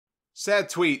Sad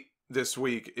tweet this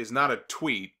week is not a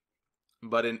tweet,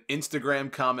 but an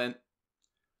Instagram comment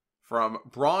from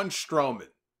Braun Strowman,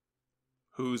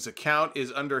 whose account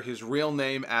is under his real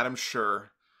name, Adam Scherr.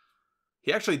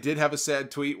 He actually did have a sad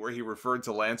tweet where he referred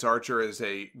to Lance Archer as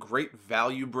a great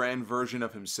value brand version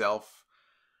of himself.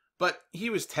 But he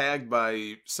was tagged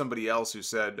by somebody else who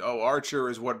said, oh, Archer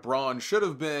is what Braun should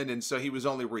have been, and so he was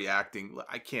only reacting.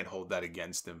 I can't hold that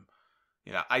against him.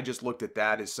 You know, I just looked at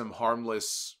that as some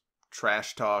harmless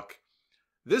trash talk.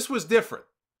 This was different.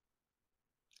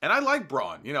 And I like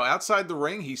Braun. You know, outside the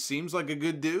ring, he seems like a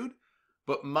good dude.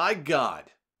 But my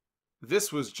God,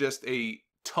 this was just a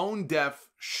tone-deaf,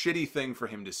 shitty thing for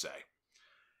him to say.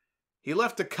 He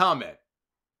left a comment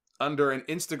under an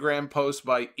Instagram post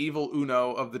by Evil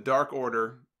Uno of the Dark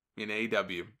Order in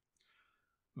AEW.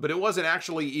 But it wasn't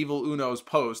actually Evil Uno's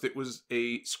post. It was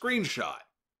a screenshot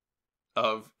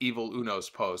of Evil Uno's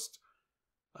post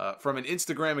from an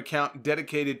Instagram account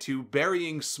dedicated to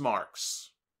burying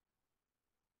Smarks,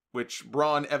 which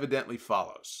Braun evidently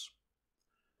follows.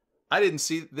 I didn't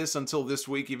see this until this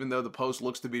week, even though the post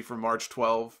looks to be from March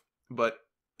 12. But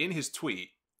in his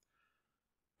tweet,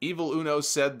 Evil Uno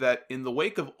said that in the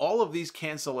wake of all of these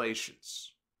cancellations,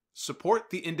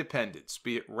 support the independents,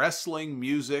 be it wrestling,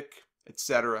 music,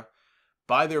 etc.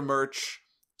 Buy their merch,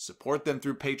 support them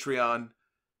through Patreon,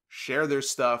 share their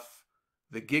stuff.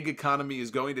 The gig economy is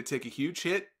going to take a huge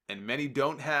hit, and many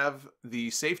don't have the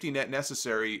safety net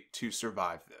necessary to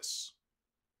survive this.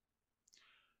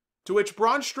 To which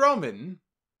Braun Strowman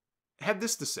had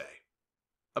this to say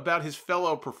about his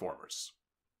fellow performers.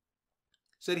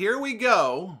 Said, here we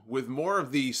go with more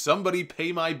of the somebody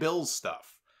pay my bills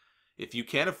stuff. If you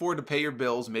can't afford to pay your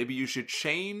bills, maybe you should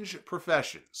change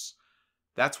professions.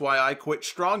 That's why I quit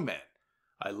Strongman.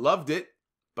 I loved it,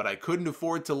 but I couldn't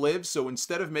afford to live, so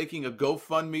instead of making a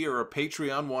GoFundMe or a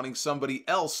Patreon wanting somebody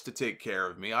else to take care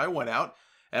of me, I went out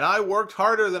and I worked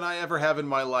harder than I ever have in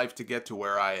my life to get to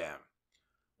where I am.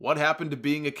 What happened to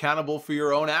being accountable for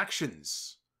your own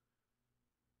actions?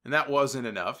 And that wasn't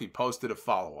enough. He posted a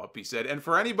follow-up. He said, and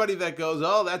for anybody that goes,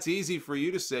 oh, that's easy for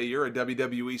you to say, you're a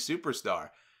WWE superstar.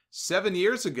 7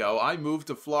 years ago, I moved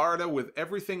to Florida with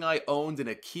everything I owned in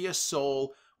a Kia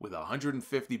Soul with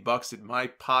 $150 in my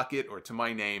pocket or to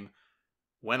my name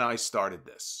when I started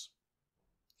this.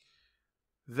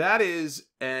 That is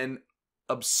an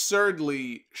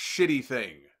absurdly shitty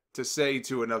thing to say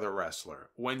to another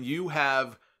wrestler when you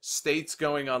have states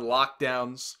going on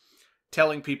lockdowns,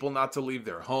 telling people not to leave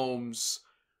their homes.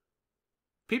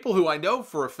 People who I know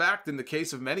for a fact, in the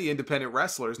case of many independent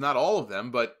wrestlers, not all of them,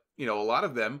 but, you know, a lot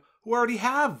of them, who already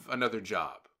have another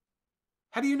job.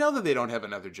 How do you know that they don't have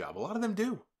another job? A lot of them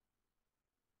do.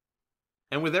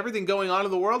 And with everything going on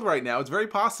in the world right now, it's very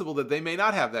possible that they may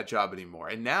not have that job anymore.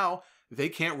 And now they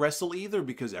can't wrestle either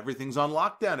because everything's on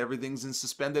lockdown. Everything's in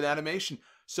suspended animation.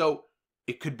 So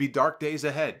it could be dark days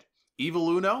ahead. Evil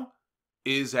Uno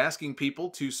is asking people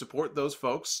to support those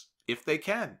folks if they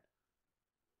can.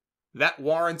 That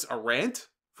warrants a rant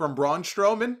from Braun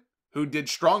Strowman, who did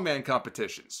strongman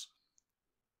competitions.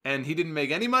 And he didn't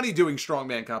make any money doing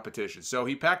strongman competitions, so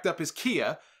he packed up his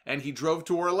Kia and he drove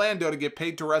to Orlando to get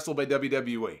paid to wrestle by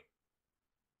WWE.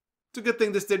 It's a good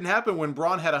thing this didn't happen when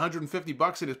Braun had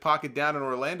 $150 in his pocket down in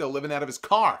Orlando living out of his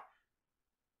car.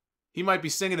 He might be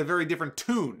singing a very different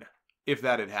tune if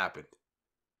that had happened.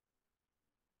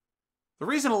 The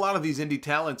reason a lot of these indie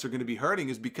talents are going to be hurting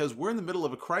is because we're in the middle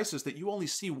of a crisis that you only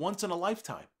see once in a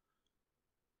lifetime.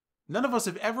 None of us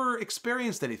have ever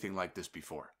experienced anything like this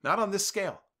before, not on this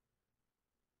scale.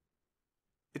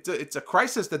 It's a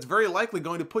crisis that's very likely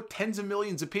going to put tens of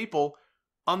millions of people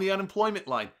on the unemployment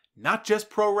line, not just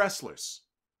pro wrestlers.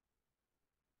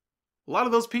 A lot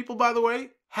of those people, by the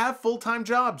way, have full-time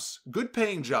jobs, good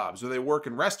paying jobs, where they work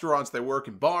in restaurants, they work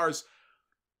in bars.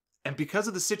 And because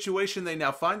of the situation they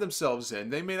now find themselves in,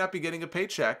 they may not be getting a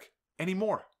paycheck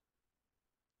anymore.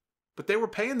 But they were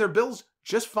paying their bills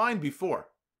just fine before.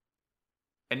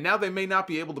 And now they may not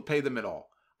be able to pay them at all.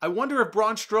 I wonder if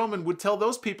Braun Strowman would tell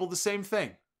those people the same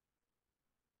thing.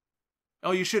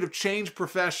 Oh, you should have changed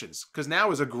professions, because now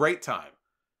is a great time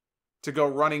to go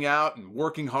running out and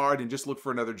working hard and just look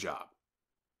for another job.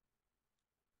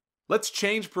 Let's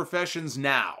change professions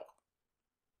now.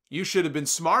 You should have been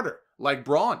smarter, like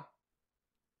Braun.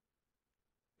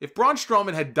 If Braun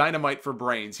Strowman had dynamite for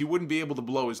brains, he wouldn't be able to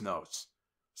blow his nose.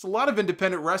 There's a lot of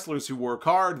independent wrestlers who work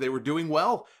hard. They were doing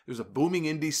well. There's a booming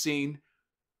indie scene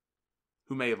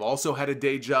who may have also had a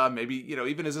day job, maybe,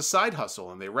 even as a side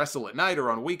hustle, and they wrestle at night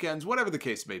or on weekends, whatever the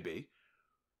case may be.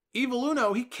 Evil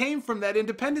Uno, he came from that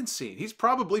independent scene. He's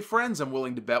probably friends, I'm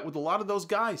willing to bet, with a lot of those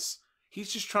guys.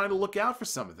 He's just trying to look out for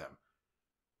some of them.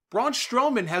 Braun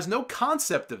Strowman has no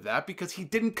concept of that because he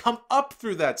didn't come up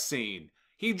through that scene.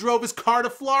 He drove his car to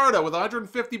Florida with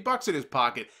 $150 in his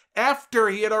pocket after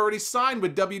he had already signed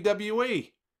with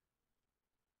WWE.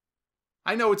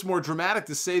 I know it's more dramatic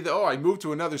to say that, oh, I moved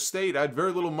to another state, I had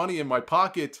very little money in my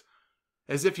pocket,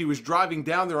 as if he was driving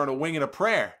down there on a wing and a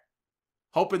prayer,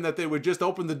 hoping that they would just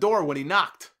open the door when he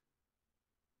knocked.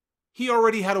 He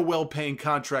already had a well-paying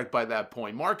contract by that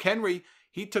point. Mark Henry,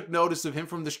 he took notice of him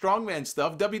from the Strongman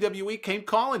stuff. WWE came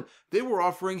calling. They were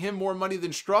offering him more money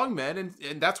than Strongman,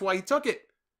 and that's why he took it.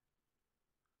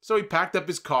 So he packed up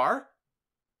his car,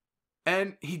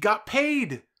 and he got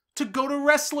paid to go to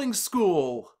wrestling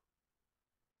school.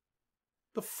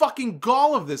 The fucking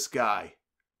gall of this guy.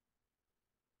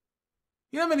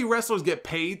 You know how many wrestlers get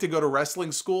paid to go to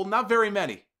wrestling school? Not very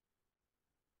many.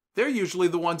 They're usually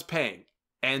the ones paying.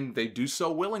 And they do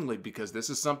so willingly because this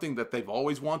is something that they've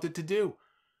always wanted to do.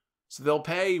 So they'll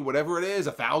pay whatever it is,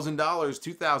 $1,000,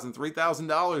 $2,000,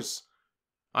 $3,000.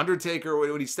 Undertaker,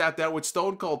 when he sat down with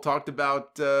Stone Cold, talked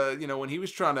about, when he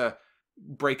was trying to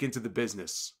break into the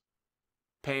business.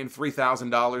 Paying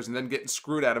 $3,000 and then getting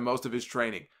screwed out of most of his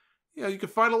training. You know, you can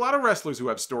find a lot of wrestlers who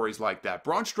have stories like that.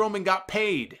 Braun Strowman got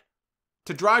paid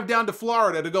to drive down to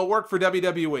Florida to go work for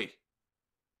WWE.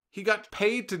 He got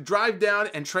paid to drive down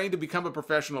and train to become a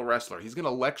professional wrestler. He's going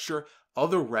to lecture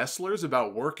other wrestlers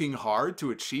about working hard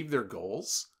to achieve their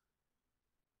goals.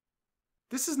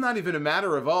 This is not even a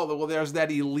matter of, there's that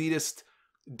elitist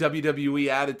WWE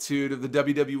attitude of the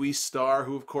WWE star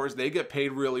who, of course, they get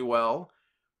paid really well.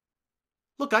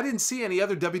 Look, I didn't see any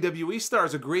other WWE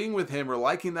stars agreeing with him or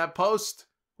liking that post.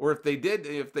 Or if they did,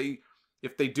 if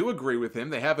they do agree with him,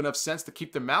 they have enough sense to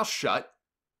keep their mouth shut.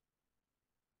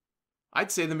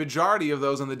 I'd say the majority of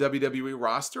those on the WWE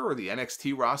roster or the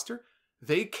NXT roster,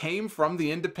 they came from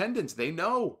the independents. They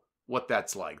know what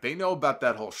that's like. They know about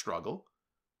that whole struggle.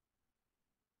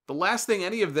 The last thing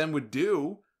any of them would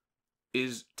do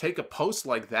is take a post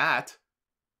like that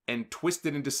and twist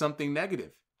it into something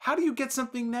negative. How do you get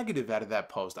something negative out of that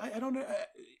post? I don't know.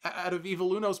 Out of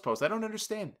Evil Uno's post, I don't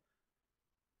understand.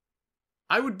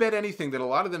 I would bet anything that a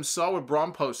lot of them saw what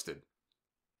Braun posted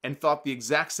and thought the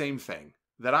exact same thing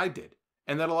that I did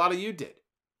and that a lot of you did,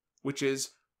 which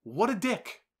is, what a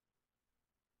dick.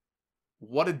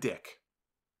 What a dick.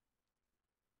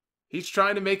 He's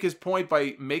trying to make his point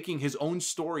by making his own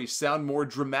story sound more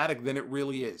dramatic than it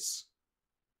really is.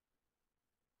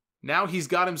 Now he's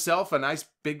got himself a nice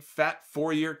big fat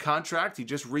 4-year contract. He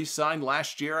just re-signed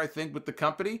last year, I think, with the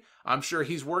company. I'm sure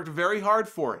he's worked very hard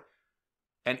for it.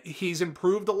 And he's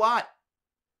improved a lot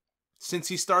since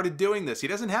he started doing this. He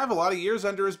doesn't have a lot of years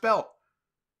under his belt.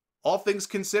 All things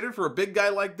considered, for a big guy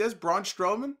like this, Braun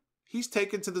Strowman, he's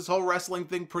taken to this whole wrestling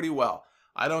thing pretty well.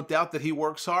 I don't doubt that he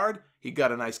works hard. He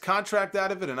got a nice contract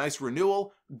out of it, a nice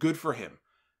renewal. Good for him.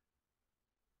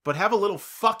 But have a little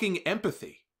fucking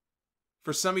empathy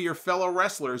for some of your fellow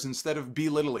wrestlers instead of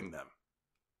belittling them.